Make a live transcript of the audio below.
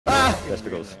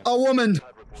Testicles. A woman!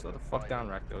 Slow the fuck down,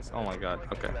 Rakdos. Oh my god.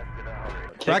 Okay.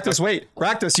 Rakdos, wait.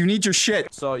 Rakdos, you need your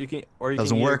shit. So you can, or you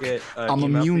Doesn't can work. Get, I'm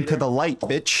immune to the light,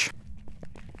 bitch.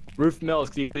 Roof Mills,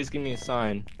 can you please give me a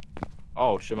sign?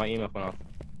 Oh shit, my EMF went off.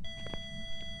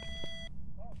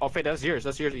 Oh, Faid, that's yours.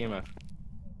 That's yours EMF.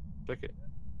 Check it.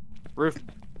 Roof.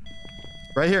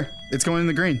 Right here. It's going in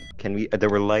the green. Can we? There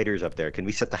were lighters up there. Can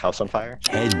we set the house on fire?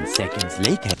 10 seconds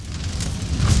later.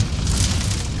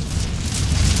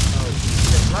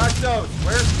 Rakdos,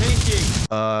 where's Pinky?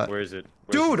 Where is it?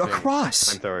 Dude,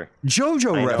 across. Flamethrower.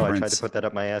 JoJo I know, reference. I tried to put that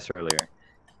up my ass earlier.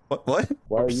 What?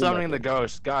 We're summoning the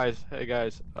ghost, guys. Hey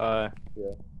guys.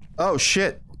 Oh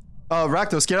shit.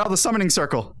 Rakdos, get out of the summoning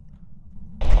circle.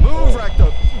 Move,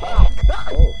 Rakdos.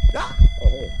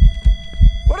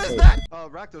 What is that?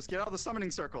 Rakdos, get out of the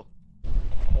summoning circle.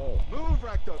 Move,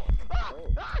 Rakdos.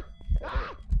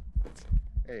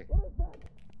 Hey.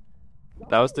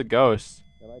 That was the ghost.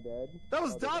 Am I dead? That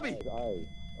was Dobby. Oh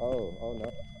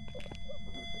no.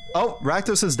 Oh,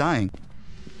 Rakdos is dying.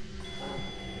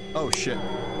 Oh shit.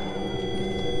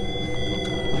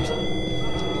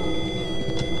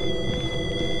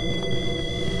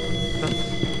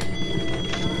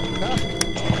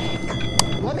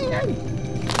 Let me in.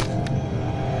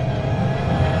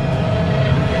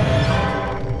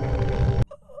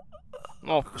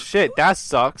 Oh shit, that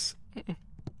sucks. Get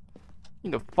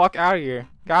the fuck out of here.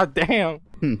 God damn.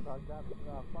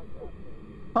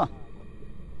 Huh.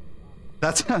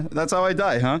 That's how I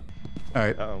die, huh? All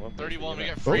right. 31. We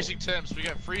got freezing temps. We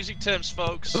got freezing temps,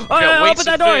 folks. Oh, yeah, open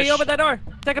that door. He opened that door.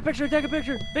 Take a picture. Take a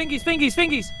picture. Fingies, fingies,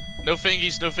 fingies. No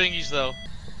fingies. No fingies though.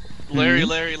 Larry.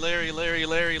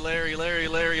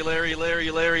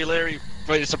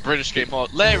 Wait, it's a British game. Hold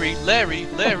on. Larry. Who are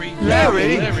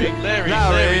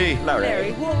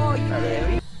you,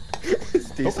 Larry?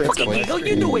 Fucking eagle,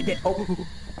 you do it.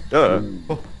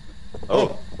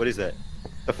 Oh, what is that?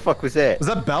 The fuck was that? Was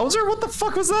that Bowser? What the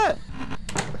fuck was that?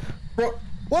 Bro,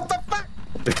 what the fuck?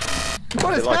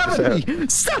 What is happening?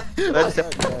 Stop!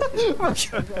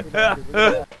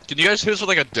 Can you guys hit us with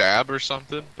like a dab or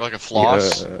something? Or like a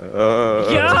floss?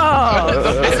 Yeah!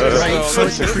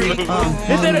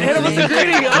 Hit him with the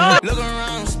gritty, Look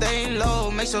around, stay low,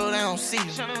 make sure they don't see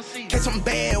you. Catch some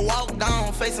bad, walk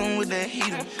down, face them with the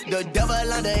heater. The devil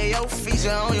under your feet,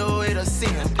 you're on your way to see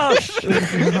him. Oh, shit.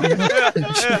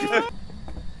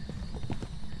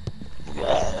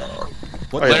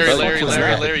 What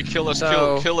Larry, kill us,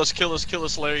 kill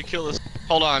us, Larry, kill us.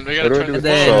 Hold on, we gotta turn the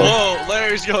Whoa,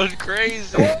 Larry's going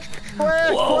crazy.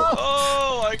 Whoa.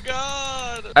 Oh my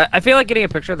god. I feel like getting a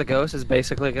picture of the ghost is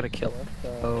basically gonna kill us,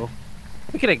 so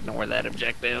we can ignore that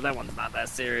objective. That one's not that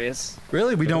serious.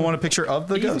 Really? We don't want a picture of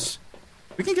the ghost?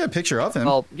 We can get a picture of him.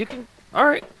 Well, you can.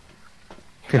 Alright.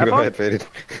 Go ahead, Faided.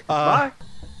 Bye.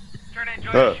 Try to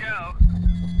enjoy the show.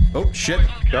 Oh shit.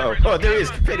 Oh, there he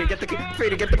is. Faided, get the picture.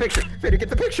 Faided, get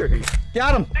the picture.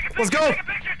 Got him. Let's go. Take a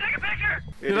picture.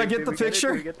 Did I get the picture?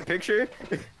 Did we get the picture?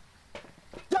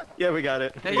 Yeah, we got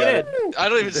it. Yeah, you did. I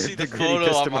don't even see the photo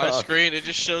pissed on him my off. screen. It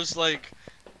just shows like,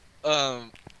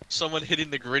 someone hitting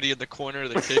the gritty in the corner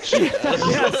of the kitchen.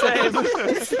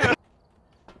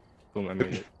 Boom, I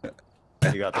made it.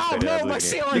 You got the Oh Faided, no, my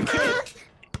ceiling!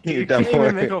 You dumb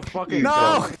boy.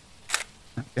 No!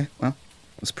 Okay, well,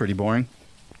 that's pretty boring.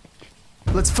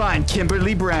 Let's find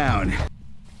Kimberly Brown.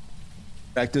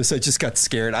 Rakdos, I just got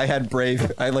scared. I had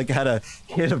brave. I like had a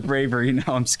hit of bravery.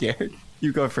 Now I'm scared.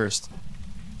 You go first.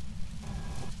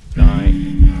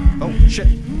 Oh shit!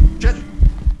 Shit!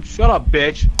 Shut up,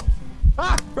 bitch.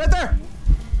 Ah! Right there!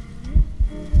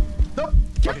 Nope!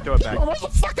 Why'd you throw it back? What the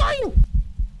fuck are you?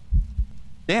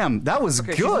 Damn, that was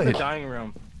Okay, she's in the good. dining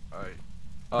room. Alright.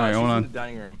 Alright, hold on. In the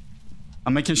dining room.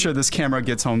 I'm making sure this camera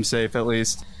gets home safe at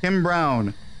least. Kim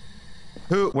Brown.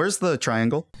 Who? Where's the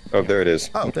triangle? Oh, there it is.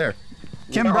 Oh, there.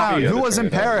 Kim Brown, who was in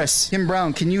Paris? Kim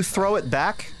Brown, can you throw it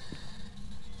back?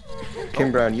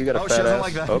 Kim Brown, you got a Oh, fat she doesn't ass.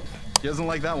 like that. Oh. She doesn't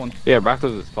like that one. Yeah,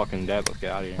 Rakdos is fucking dead. Let's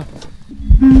get out of here.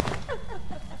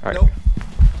 Alright. Nope.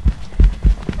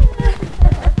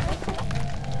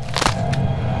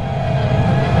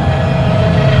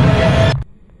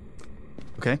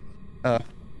 Okay.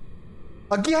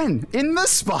 Again, in this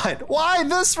spot. Why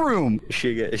this room?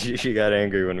 She got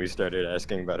angry when we started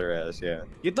asking about her ass, yeah.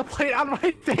 Get the plate out of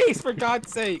my face, for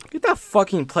God's sake. Get that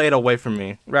fucking plate away from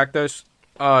me. Rakdos,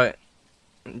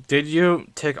 did you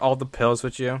take all the pills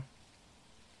with you?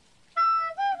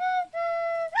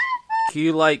 Can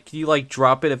you like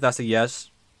drop it if that's a yes?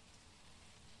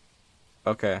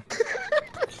 Okay.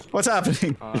 What's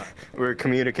happening? We're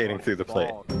communicating through the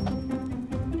plate.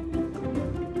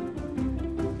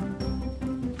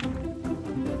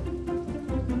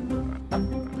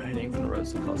 I'm heading for the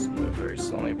was custom very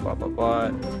slowly, blah blah blah.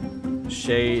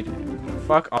 Shade.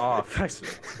 Fuck off.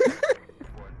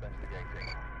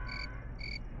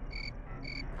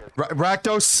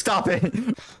 Rakdos, stop it!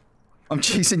 I'm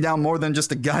chasing down more than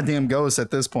just a goddamn ghost at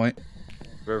this point.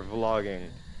 We're vlogging.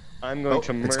 I'm going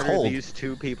to murder these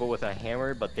two people with a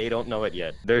hammer, but they don't know it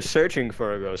yet. They're searching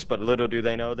for a ghost, but little do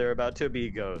they know they're about to be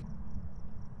ghost.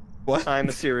 What? I'm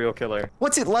a serial killer.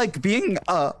 What's it like being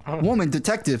a woman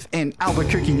detective in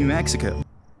Albuquerque, New Mexico?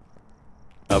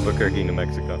 Albuquerque, New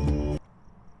Mexico.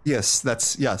 Yes,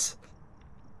 yes.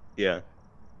 Yeah.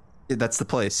 That's the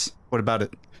place. What about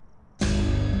it?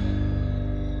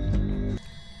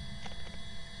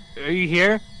 Are you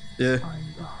here? Yeah.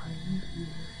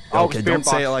 Oh, okay, don't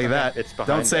say it like that. It's behind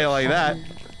Don't say it like that.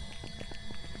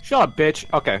 Shut up, bitch.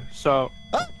 Okay, so.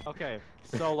 Okay,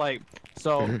 so like.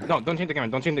 So. No, don't change the camera.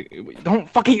 Don't change the. Don't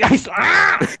fucking.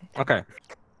 Okay.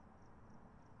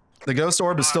 The ghost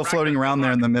orb is still floating around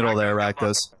there in the middle there,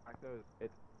 Rakdos.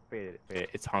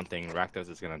 It's hunting. Rakdos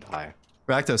is gonna die.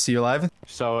 Rakdos, are you alive?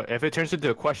 So if it turns into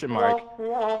a question mark.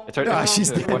 It turns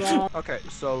into a question. Okay,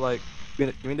 so like.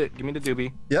 Give me the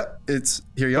doobie. Yep, it's.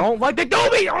 Here you go. Don't like the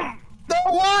doobie! No,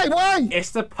 why? Why?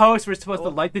 It's the post we're supposed to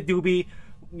light the doobie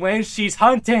when she's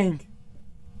hunting.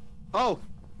 Oh,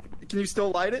 can you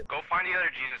still light it? Go find the other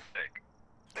Jesus stick.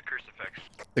 The crucifix.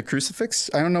 The crucifix?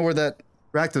 I don't know where that...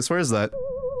 Rakdos, where is that?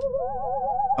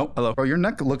 Oh, hello. Bro, your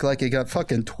neck looked like it got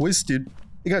fucking twisted.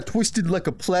 It got twisted like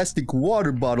a plastic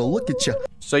water bottle. Look at you.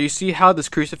 So you see how this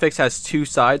crucifix has two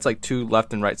sides, like two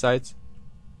left and right sides?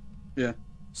 Yeah.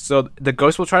 So the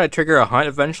ghost will try to trigger a hunt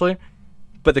eventually,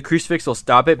 but the crucifix will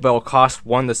stop it, but it'll cost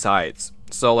one of the sides.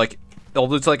 So like, it'll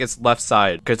lose like its left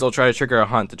side, because it'll try to trigger a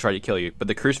hunt to try to kill you, but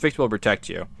the crucifix will protect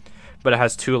you. But it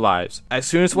has two lives. As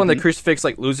soon as when the crucifix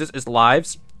like loses its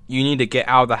lives, you need to get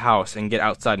out of the house and get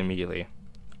outside immediately.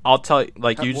 I'll tell you,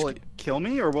 like you Will just... it kill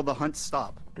me, or will the hunt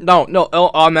stop? No,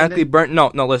 it'll automatically burn...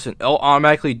 No, listen. It'll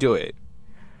automatically do it.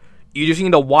 You just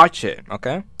need to watch it,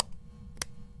 okay?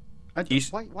 Why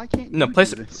can't you No,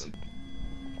 place do this?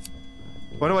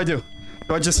 What do I do?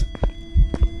 Do I just...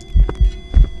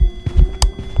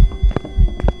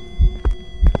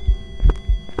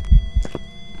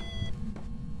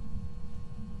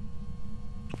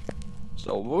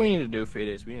 So what we need to do,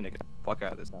 Faided, is we need to get the fuck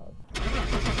out of this house.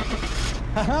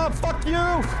 Haha, fuck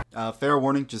you! Fair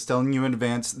warning, just telling you in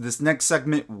advance, this next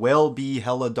segment will be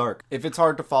hella dark. If it's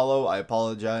hard to follow, I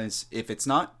apologize. If it's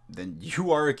not, then you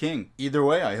are a king. Either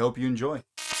way, I hope you enjoy.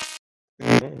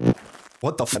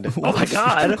 What the fuck? Oh my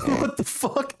god! What the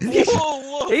fuck?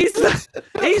 Whoa! He's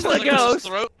the ghost!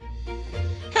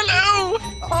 Hello!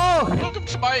 Oh! Welcome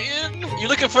to my inn. You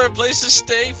looking for a place to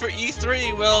stay for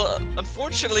E3? Well,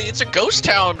 unfortunately, it's a ghost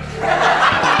town.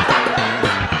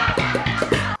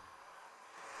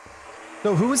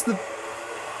 So who is the...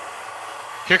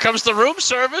 Here comes the room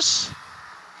service.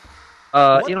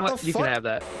 You know what? You can have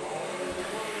that.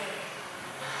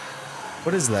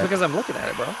 What is that? It's because I'm looking at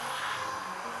it, bro.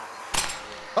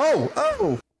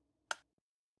 Oh!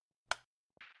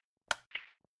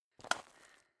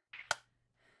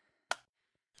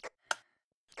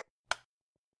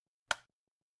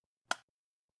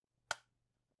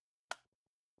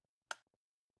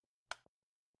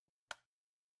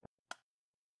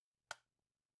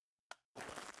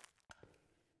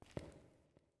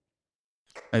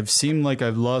 I've seemed like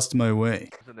I've lost my way.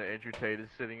 And the Andrew Tate is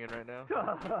sitting in right now.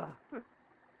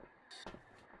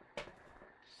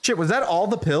 Shit, was that all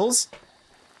the pills?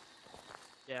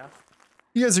 Yeah.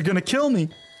 You guys are gonna kill me.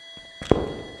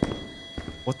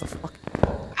 What the fuck?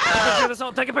 Take a picture of the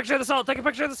salt! Take a picture of the salt! Take a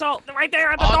picture of the salt! Right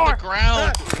there at the door! On the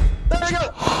ground. There we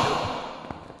go!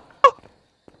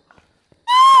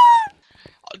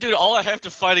 Dude, all I have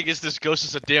to fight against this ghost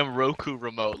is a damn Roku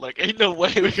remote. Like, ain't no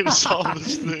way we can solve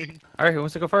this thing. Alright, who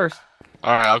wants to go first?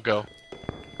 Alright, I'll go.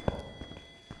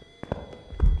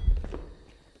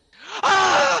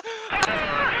 Ah!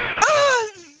 Ah!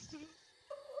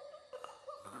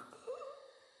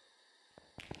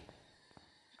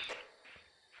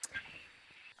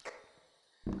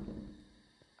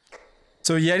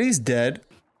 So Yeti's dead.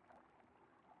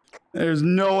 There's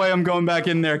no way I'm going back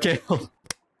in there, Kale.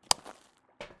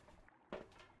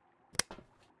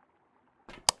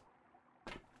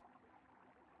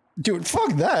 Dude,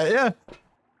 fuck that, yeah.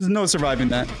 There's no surviving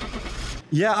that.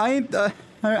 Yeah, I ain't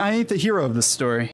the hero of this story.